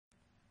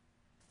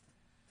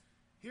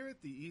Here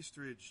at the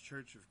Eastridge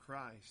Church of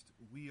Christ,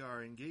 we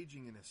are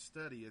engaging in a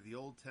study of the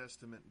Old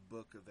Testament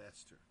book of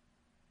Esther.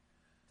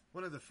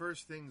 One of the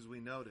first things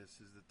we notice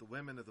is that the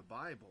women of the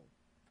Bible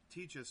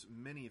teach us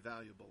many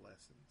valuable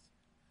lessons.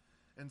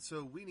 And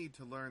so we need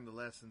to learn the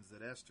lessons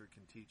that Esther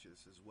can teach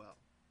us as well.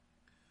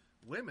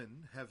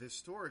 Women have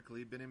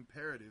historically been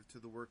imperative to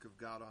the work of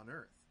God on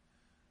earth.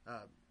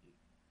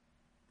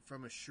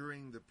 From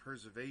assuring the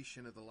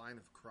preservation of the line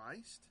of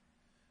Christ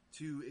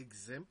to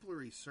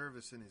exemplary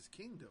service in His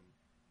kingdom,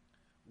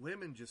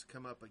 women just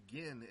come up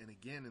again and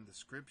again in the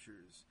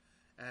Scriptures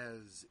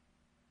as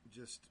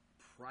just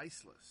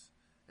priceless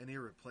and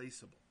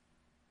irreplaceable.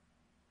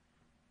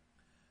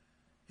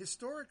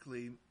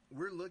 Historically,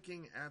 we're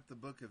looking at the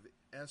book of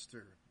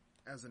Esther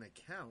as an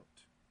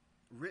account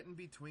written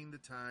between the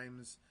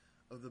times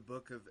of the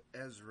book of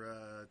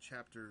Ezra,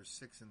 chapter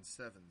 6 and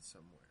 7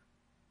 somewhere.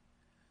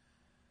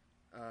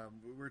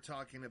 We're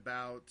talking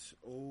about,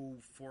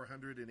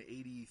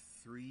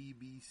 483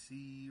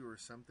 BC or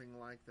something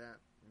like that.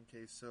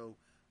 Okay, so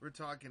we're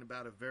talking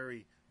about a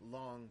very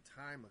long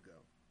time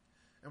ago.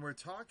 And we're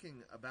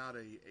talking about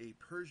a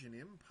Persian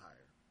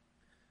empire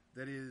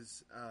that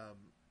is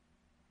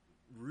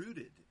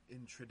rooted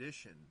in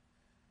tradition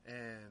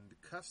and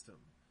custom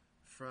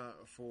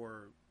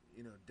for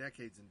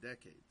decades and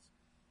decades.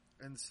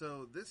 And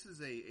so this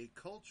is a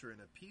culture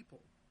and a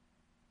people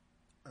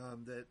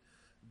that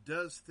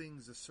does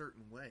things a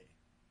certain way.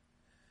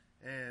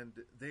 And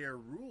they are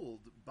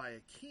ruled by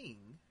a king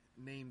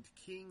named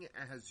King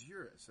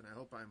Ahasuerus, and I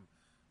hope I'm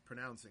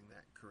pronouncing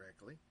that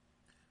correctly.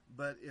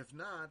 But if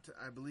not,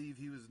 I believe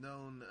he was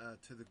known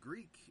to the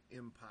Greek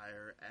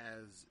Empire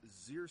as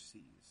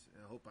Xerxes,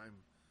 and I hope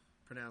I'm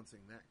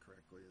pronouncing that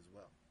correctly as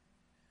well.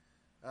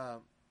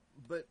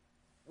 But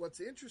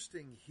what's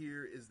interesting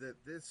here is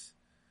that this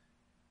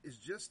is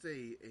just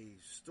a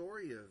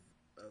story of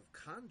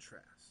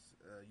contrasts.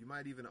 You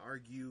might even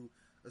argue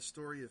a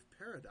story of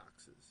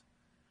paradoxes.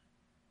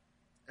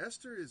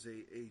 Esther is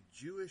a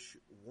Jewish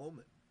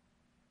woman,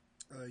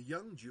 a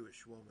young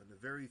Jewish woman, a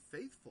very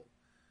faithful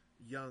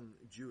young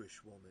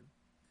Jewish woman,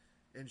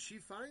 and she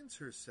finds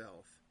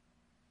herself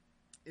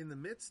in the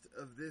midst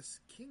of this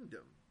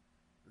kingdom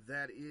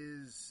that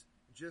is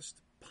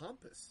just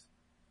pompous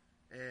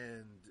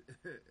and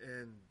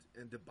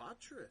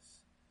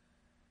debaucherous.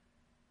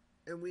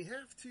 And we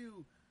have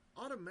to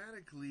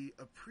automatically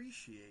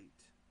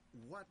appreciate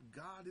what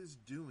God is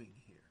doing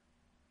here.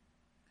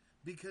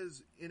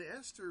 Because in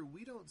Esther,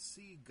 we don't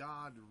see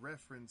God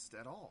referenced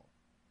at all.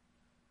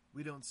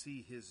 We don't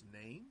see His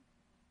name.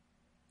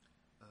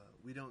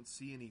 We don't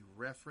see any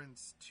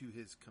reference to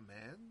His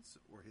commands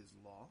or His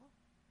law.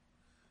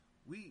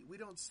 We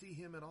don't see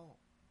Him at all.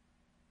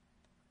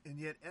 And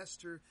yet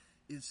Esther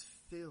is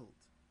filled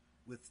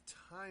with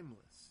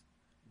timeless,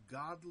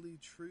 godly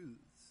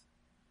truths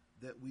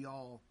that we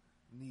all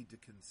need to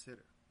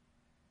consider.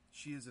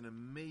 She is an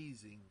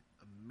amazing,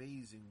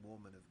 amazing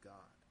woman of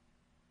God.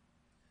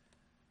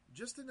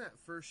 Just in that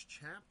first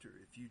chapter,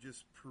 if you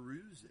just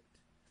peruse it,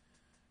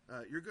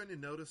 you're going to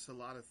notice a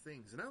lot of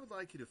things. And I would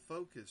like you to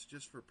focus,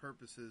 just for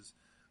purposes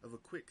of a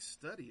quick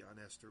study on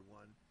Esther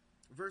 1,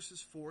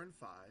 verses 4 and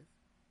 5,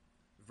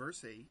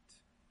 verse 8,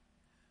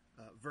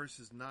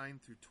 verses 9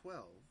 through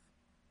 12,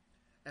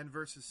 and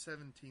verses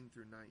 17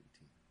 through 19.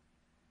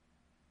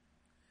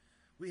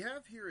 We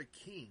have here a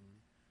king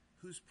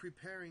who's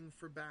preparing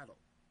for battle.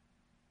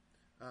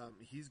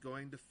 He's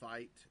going to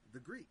fight the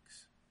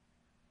Greeks.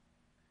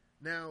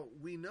 Now,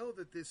 we know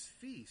that this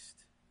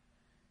feast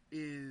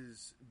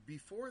is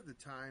before the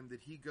time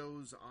that he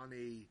goes on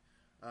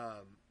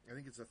I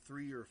think it's a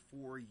 3 or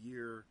 4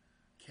 year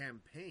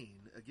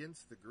campaign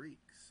against the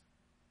Greeks.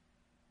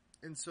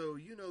 And so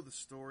you know the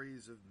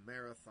stories of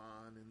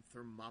Marathon and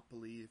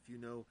Thermopylae, if you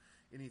know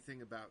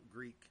anything about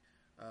Greek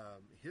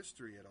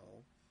history at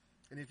all.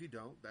 And if you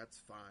don't, that's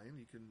fine.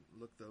 You can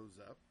look those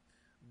up.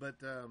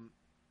 But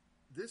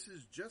this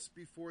is just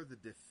before the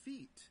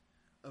defeat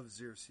of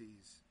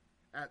Xerxes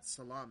at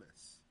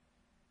Salamis.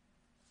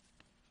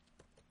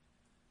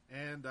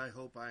 And I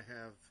hope I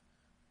have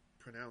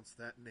pronounced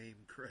that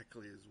name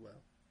correctly as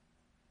well.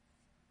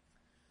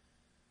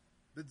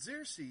 But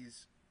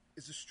Xerxes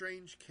is a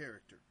strange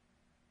character.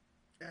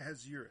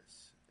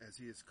 Ahasuerus, as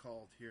he is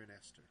called here in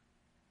Esther.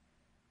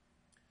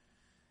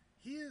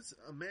 He is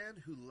a man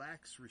who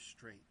lacks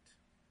restraint,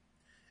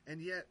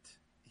 and yet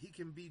he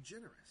can be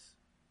generous.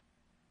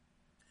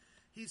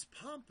 He's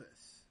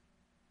pompous,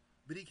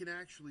 but he can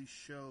actually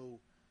show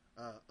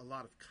a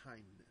lot of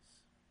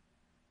kindness.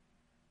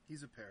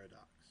 He's a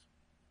paradox.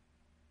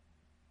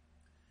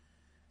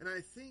 And I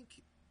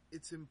think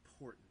it's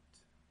important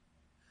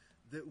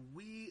that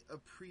we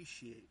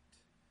appreciate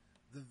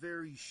the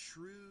very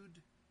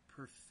shrewd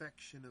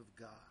perfection of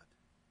God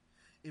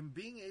in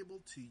being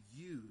able to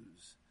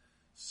use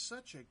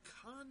such a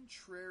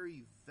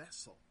contrary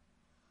vessel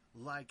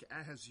like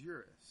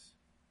Ahasuerus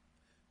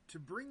to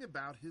bring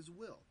about His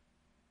will,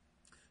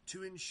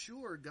 to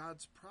ensure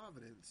God's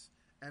providence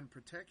and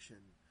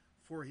protection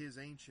for His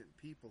ancient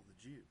people, the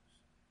Jews.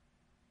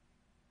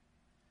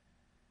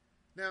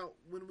 Now,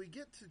 when we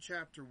get to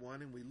chapter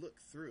 1 and we look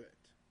through it,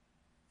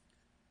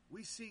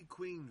 we see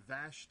Queen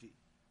Vashti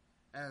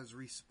as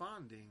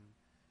responding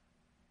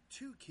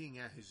to King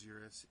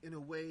Ahasuerus in a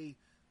way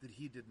that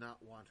he did not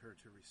want her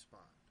to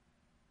respond.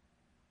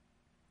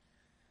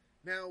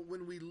 Now,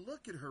 when we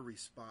look at her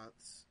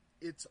response,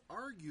 it's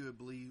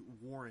arguably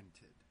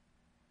warranted.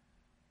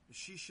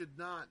 She should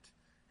not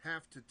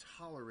have to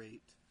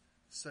tolerate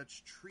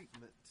such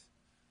treatment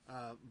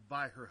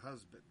by her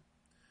husband,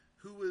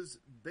 who was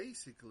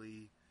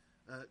basically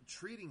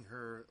treating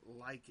her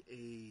like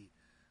a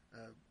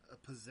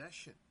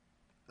possession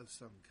of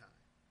some kind.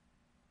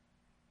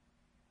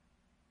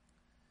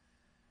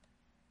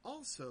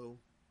 Also,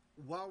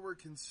 while we're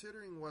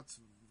considering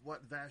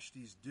what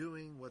Vashti's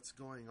doing, what's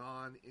going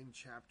on in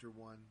chapter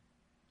 1,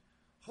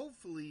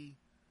 hopefully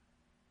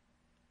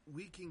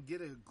we can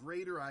get a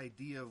greater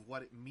idea of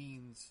what it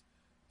means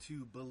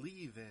to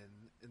believe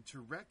in and to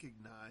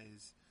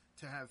recognize,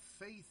 to have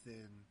faith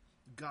in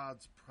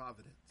God's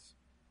providence.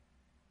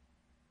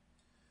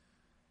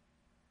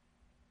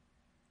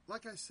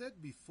 Like I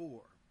said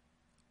before,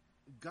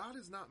 God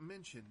is not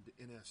mentioned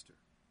in Esther.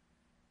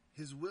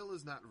 His will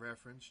is not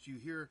referenced. You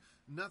hear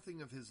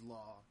nothing of his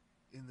law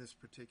in this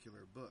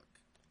particular book.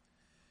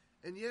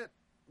 And yet,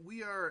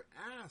 we are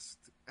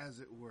asked, as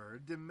it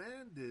were,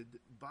 demanded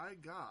by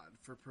God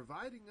for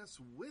providing us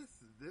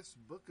with this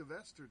book of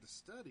Esther to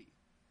study,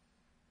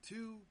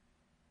 to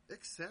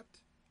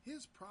accept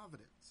his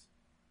providence.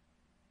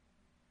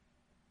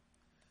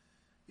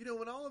 You know,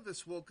 when all of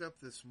us woke up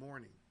this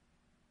morning,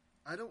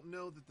 I don't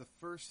know that the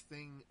first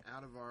thing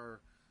out of our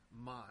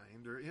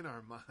mind or in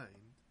our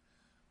mind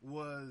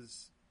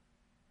was,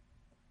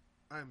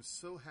 I'm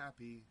so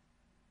happy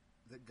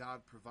that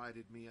God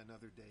provided me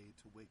another day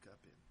to wake up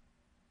in.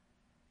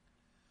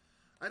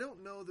 I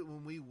don't know that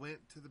when we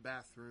went to the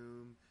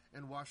bathroom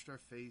and washed our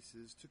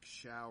faces, took a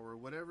shower,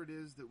 whatever it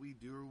is that we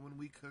do, or when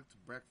we cooked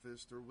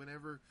breakfast, or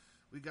whenever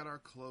we got our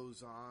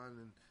clothes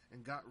on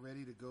and got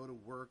ready to go to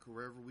work or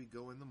wherever we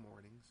go in the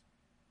mornings,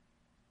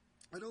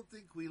 I don't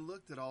think we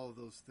looked at all of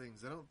those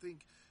things. I don't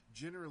think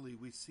generally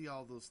we see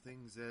all those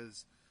things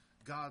as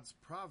God's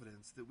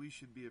providence that we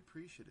should be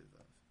appreciative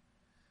of.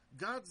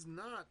 God's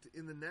not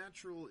in the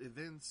natural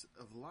events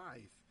of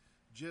life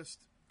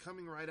just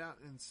coming right out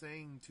and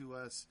saying to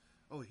us,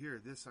 oh,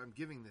 here, this, I'm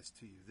giving this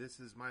to you. This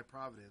is my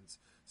providence.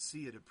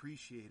 See it,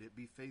 appreciate it,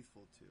 be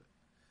faithful to it.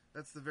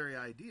 That's the very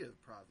idea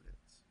of providence.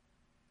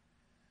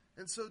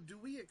 And so do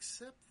we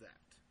accept that?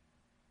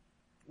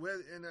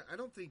 Well, and I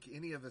don't think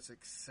any of us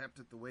accept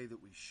it the way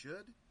that we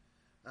should.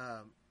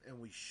 And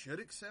we should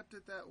accept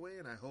it that way,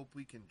 and I hope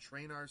we can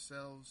train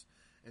ourselves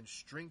and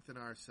strengthen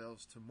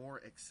ourselves to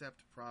more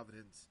accept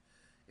providence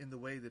in the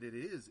way that it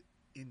is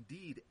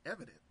indeed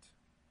evident.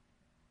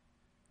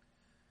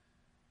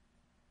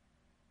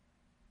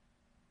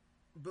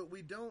 But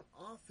we don't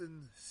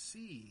often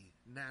see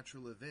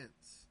natural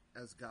events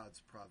as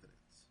God's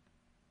providence.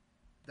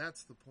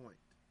 That's the point.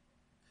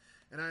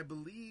 And I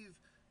believe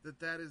that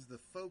that is the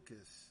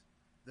focus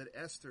that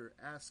Esther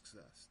asks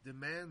us,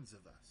 demands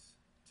of us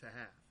to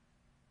have.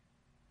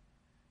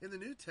 In the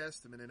New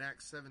Testament, in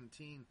Acts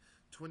 17,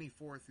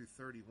 24 through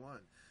 31,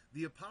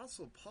 the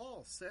Apostle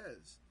Paul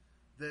says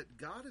that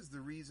God is the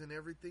reason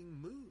everything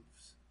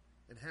moves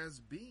and has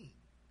being.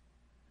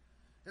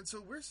 And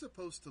so we're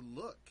supposed to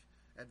look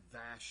at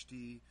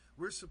Vashti,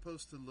 we're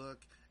supposed to look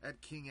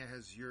at King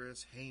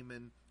Ahasuerus,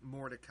 Haman,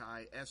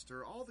 Mordecai,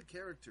 Esther, all the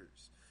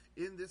characters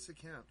in this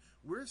account.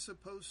 We're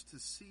supposed to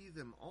see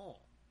them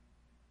all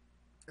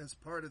as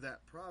part of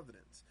that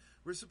providence.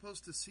 We're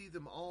supposed to see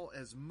them all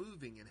as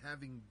moving and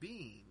having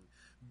being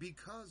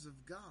because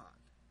of God.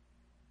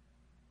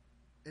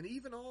 And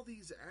even all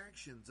these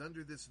actions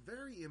under this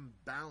very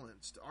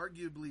imbalanced,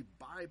 arguably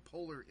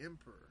bipolar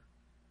emperor,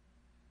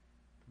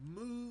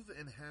 move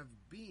and have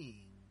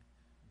being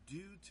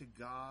due to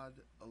God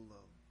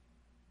alone.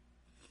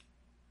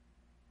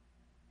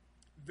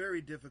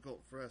 Very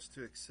difficult for us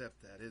to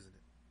accept that, isn't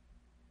it?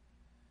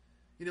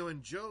 You know,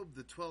 in Job,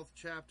 the 12th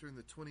chapter and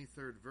the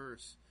 23rd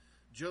verse,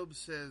 Job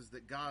says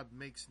that God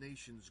makes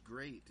nations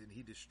great and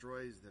he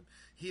destroys them.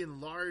 He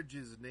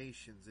enlarges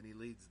nations and he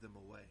leads them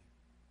away.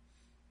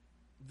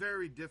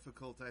 Very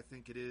difficult, I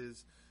think it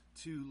is,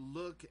 to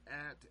look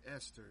at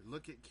Esther,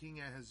 look at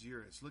King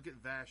Ahasuerus, look at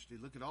Vashti,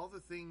 look at all the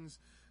things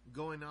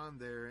going on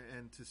there,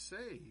 and to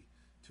say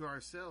to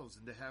ourselves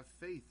and to have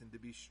faith and to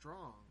be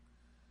strong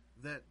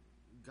that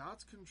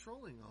God's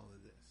controlling all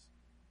of this.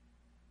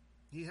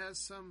 He has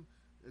some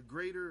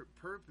greater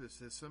purpose,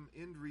 has some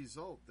end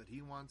result that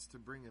he wants to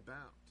bring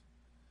about.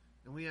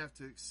 And we have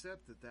to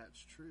accept that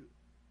that's true.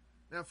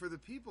 Now, for the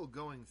people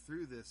going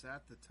through this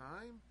at the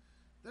time,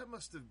 that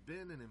must have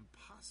been an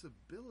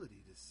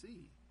impossibility to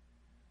see.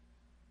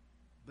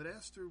 But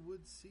Esther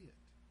would see it.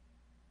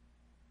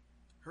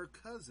 Her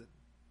cousin,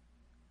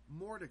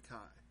 Mordecai,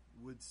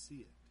 would see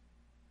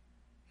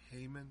it.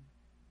 Haman,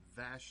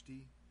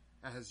 Vashti,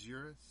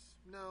 Ahasuerus,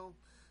 no,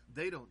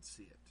 they don't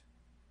see it.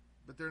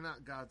 But they're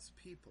not God's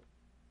people.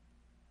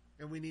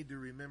 And we need to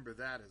remember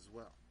that as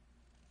well.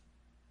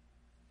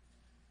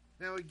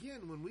 Now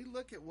again, when we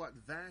look at what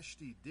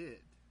Vashti did,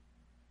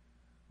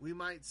 we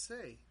might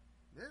say,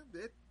 yeah,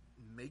 it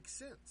makes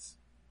sense.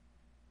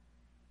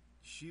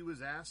 She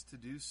was asked to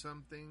do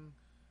something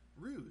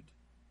rude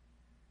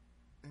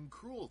and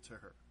cruel to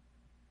her,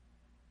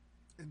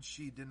 and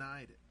she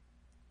denied it.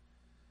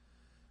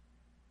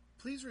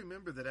 Please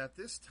remember that at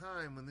this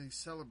time when these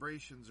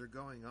celebrations are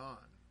going on,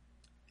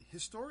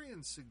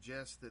 historians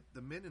suggest that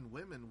the men and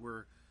women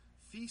were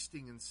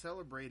feasting and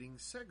celebrating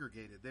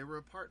segregated. They were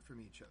apart from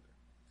each other.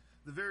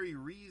 The very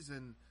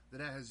reason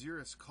that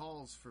Ahasuerus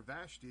calls for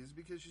Vashti is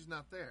because she's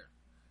not there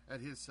at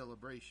his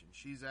celebration.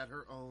 She's at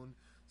her own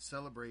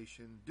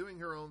celebration, doing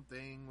her own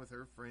thing with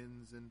her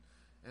friends and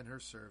her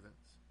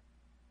servants.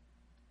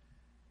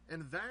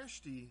 And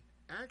Vashti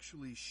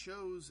actually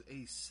shows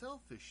a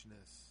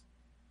selfishness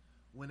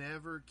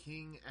whenever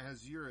King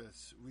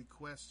Ahasuerus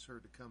requests her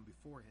to come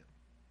before him.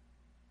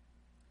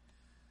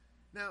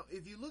 Now,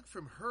 if you look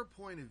from her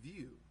point of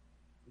view,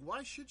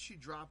 why should she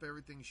drop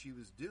everything she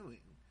was doing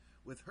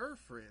with her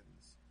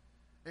friends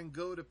and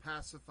go to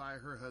pacify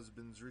her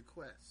husband's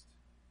request?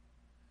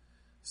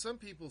 Some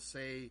people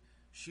say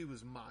she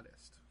was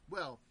modest.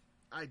 Well,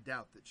 I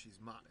doubt that she's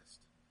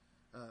modest.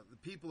 The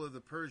people of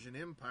the Persian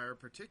Empire,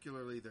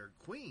 particularly their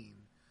queen,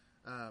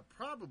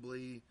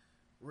 probably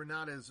were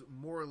not as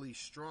morally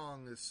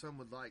strong as some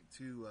would like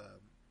to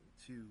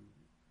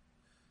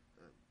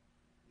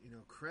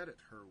credit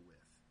her with.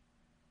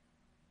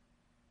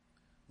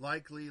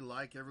 Likely,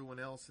 like everyone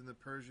else in the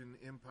Persian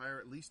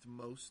Empire, at least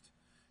most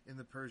in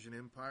the Persian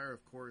Empire,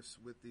 of course,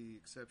 with the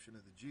exception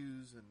of the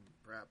Jews and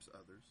perhaps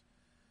others,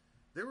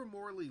 they were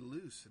morally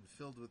loose and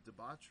filled with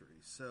debauchery.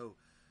 So,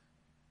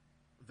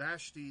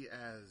 Vashti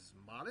as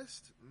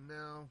modest?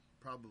 No,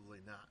 probably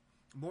not.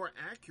 More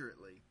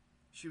accurately,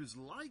 she was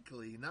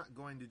likely not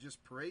going to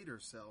just parade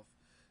herself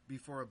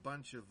before a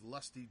bunch of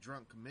lusty,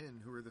 drunk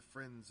men who were the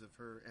friends of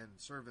her and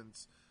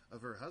servants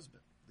of her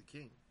husband, the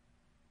king.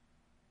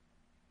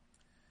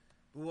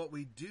 But what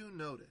we do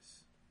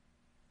notice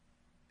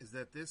is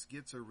that this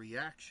gets a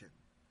reaction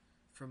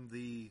from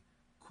the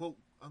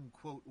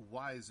quote-unquote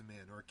wise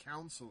men or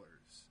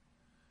counselors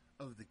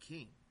of the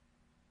king.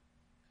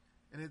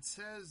 And it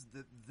says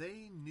that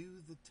they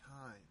knew the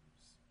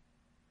times.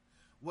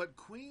 What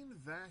Queen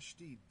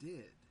Vashti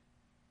did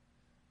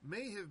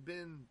may have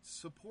been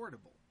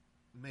supportable,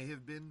 may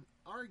have been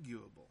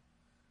arguable,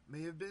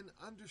 may have been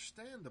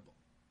understandable,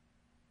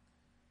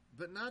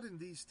 but not in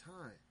these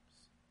times.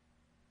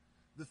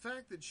 The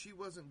fact that she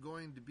wasn't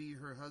going to be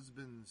her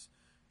husband's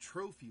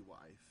trophy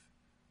wife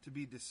to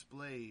be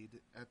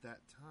displayed at that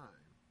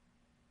time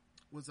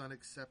was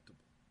unacceptable.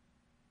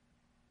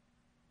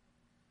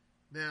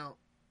 Now,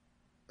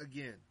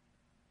 again,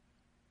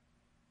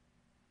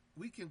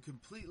 we can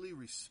completely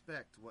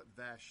respect what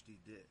Vashti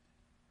did.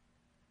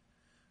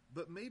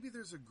 But maybe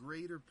there's a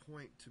greater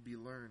point to be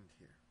learned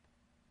here.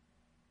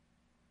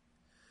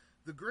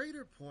 The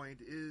greater point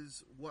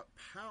is what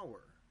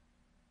power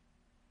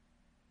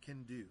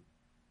can do.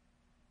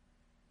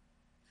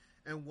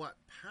 And what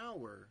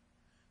power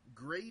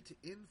great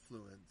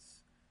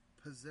influence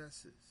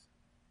possesses,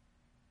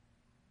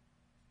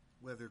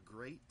 whether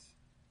great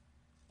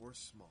or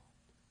small.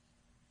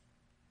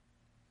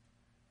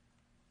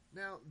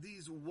 Now,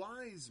 these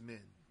wise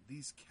men,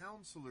 these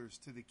counselors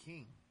to the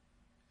king,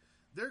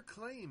 their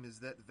claim is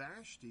that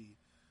Vashti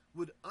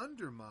would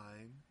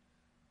undermine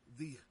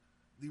the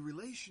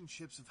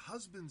relationships of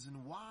husbands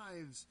and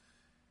wives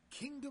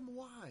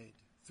kingdom-wide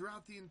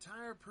throughout the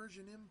entire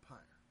Persian Empire.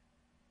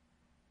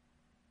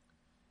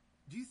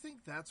 Do you think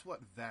that's what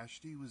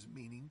Vashti was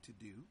meaning to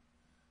do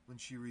when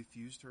she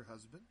refused her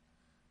husband?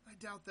 I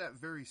doubt that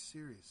very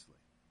seriously.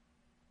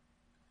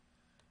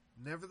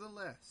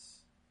 Nevertheless,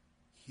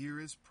 here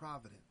is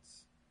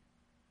providence.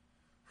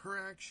 Her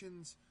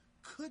actions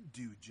could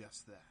do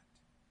just that.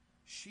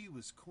 She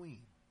was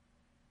queen.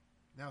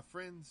 Now,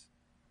 friends,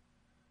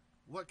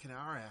 what can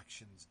our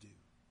actions do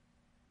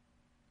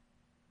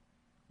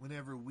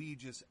whenever we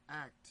just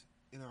act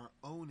in our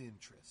own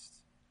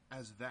interests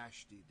as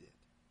Vashti did?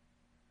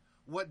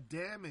 What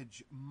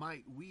damage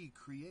might we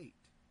create?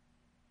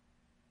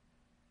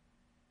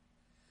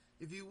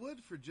 If you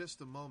would, for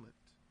just a moment,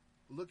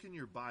 look in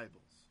your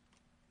Bibles.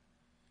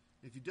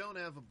 If you don't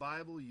have a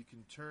Bible, you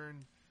can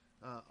turn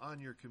on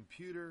your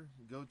computer,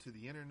 go to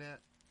the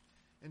internet,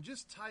 and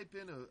just type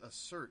in a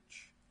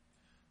search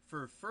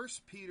for 1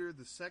 Peter,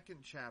 the 2nd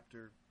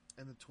chapter,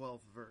 and the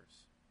 12th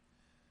verse.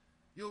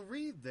 You'll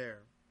read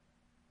there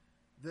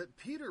that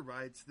Peter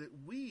writes that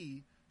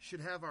we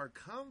should have our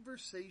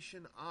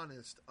conversation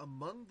honest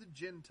among the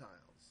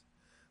Gentiles,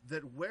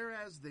 that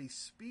whereas they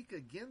speak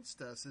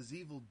against us as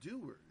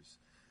evildoers,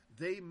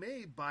 they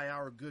may, by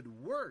our good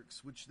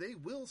works, which they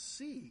will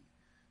see,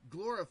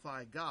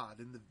 glorify God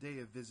in the day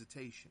of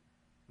visitation.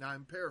 Now,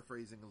 I'm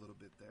paraphrasing a little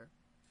bit there,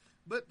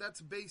 but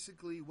that's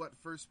basically what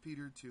 1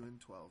 Peter 2 and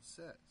 12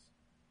 says.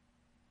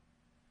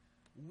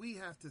 We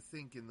have to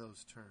think in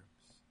those terms,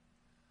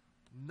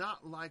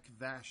 not like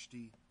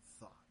Vashti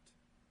thought.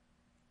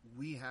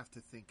 We have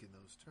to think in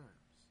those terms.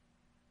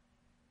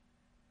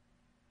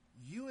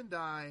 you and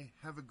I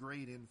have a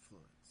great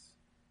influence.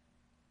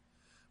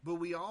 But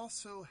we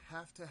also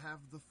have to have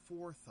the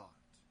forethought,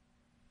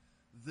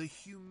 the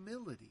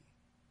humility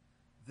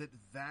that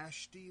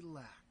Vashti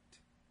lacked.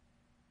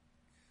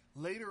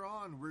 Later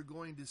on, we're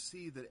going to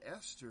see that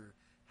Esther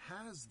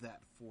has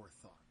that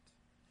forethought.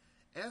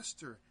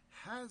 Esther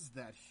has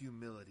that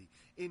humility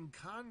in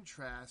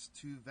contrast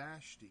to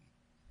Vashti,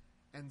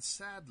 and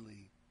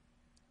sadly,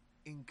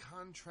 in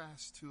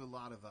contrast to a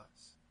lot of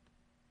us.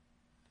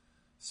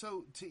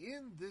 So, to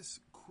end this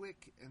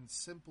quick and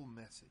simple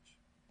message,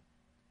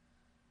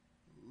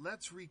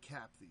 let's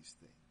recap these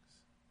things.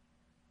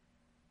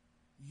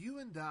 You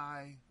and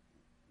I,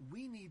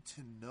 we need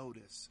to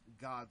notice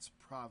God's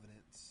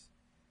providence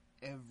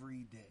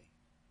every day.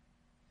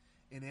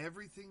 In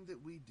everything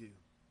that we do,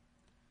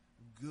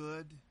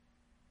 good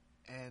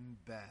and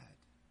bad.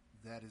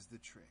 That is the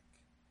trick.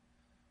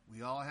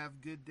 We all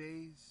have good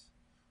days.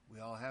 We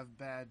all have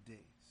bad days.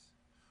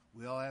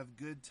 We all have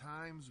good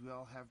times. We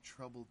all have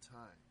troubled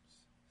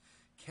times.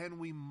 Can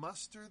we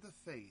muster the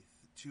faith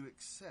to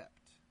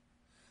accept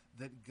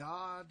that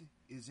God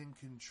is in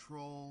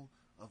control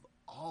of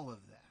all of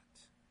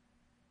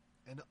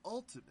that? And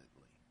ultimately,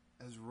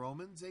 as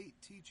Romans 8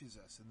 teaches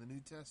us in the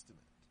New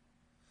Testament,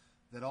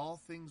 that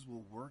all things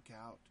will work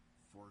out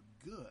for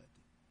good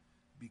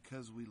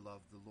because we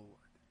love the Lord.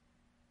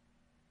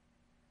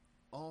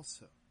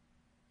 Also,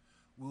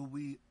 will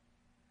we,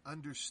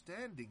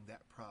 understanding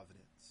that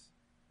providence,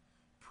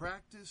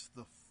 practice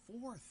the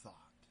forethought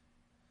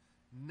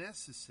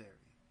necessary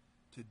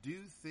to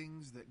do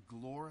things that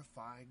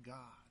glorify God?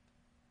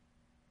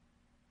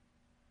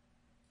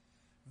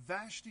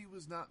 Vashti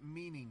was not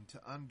meaning to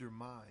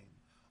undermine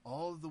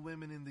all of the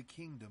women in the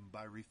kingdom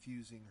by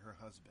refusing her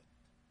husband.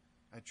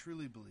 I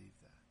truly believe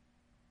that.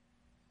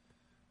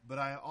 But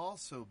I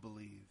also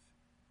believe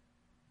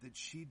that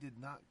she did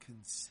not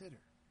consider,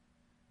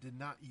 did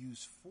not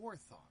use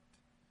forethought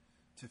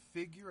to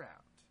figure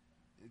out,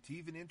 to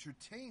even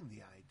entertain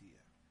the idea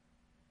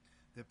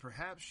that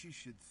perhaps she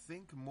should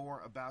think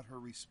more about her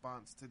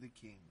response to the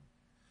king,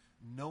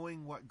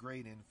 knowing what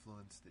great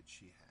influence that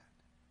she had.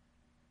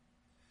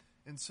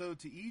 And so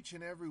to each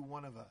and every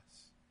one of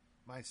us,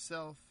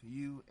 myself,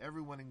 you,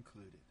 everyone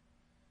included,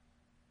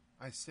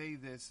 I say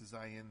this as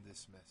I end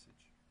this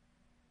message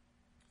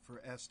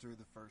for Esther,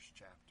 the first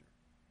chapter.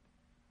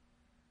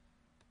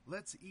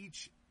 Let's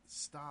each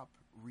stop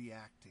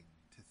reacting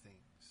to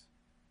things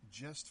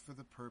just for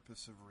the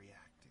purpose of reacting.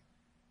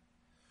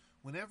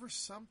 Whenever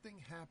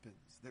something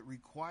happens that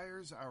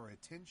requires our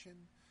attention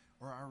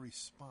or our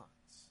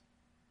response,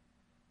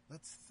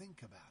 let's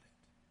think about it.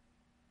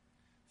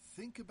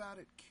 Think about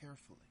it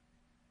carefully.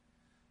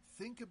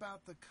 Think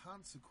about the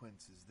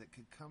consequences that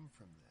could come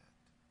from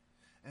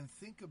that. And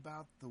think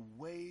about the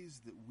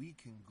ways that we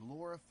can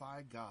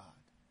glorify God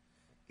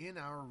in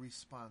our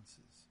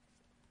responses.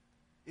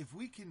 If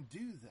we can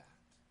do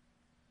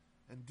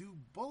that and do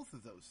both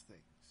of those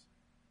things,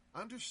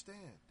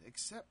 understand,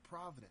 accept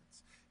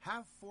providence,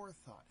 have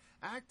forethought,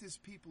 act as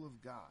people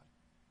of God,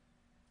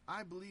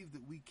 I believe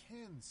that we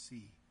can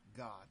see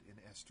God in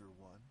Esther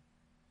 1,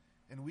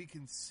 and we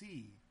can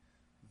see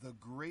the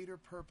greater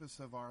purpose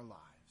of our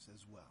lives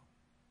as well.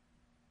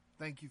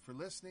 Thank you for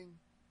listening.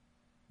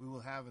 We will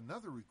have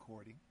another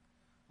recording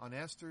on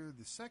Esther,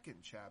 the second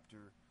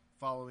chapter,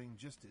 following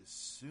just as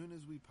soon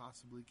as we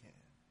possibly can.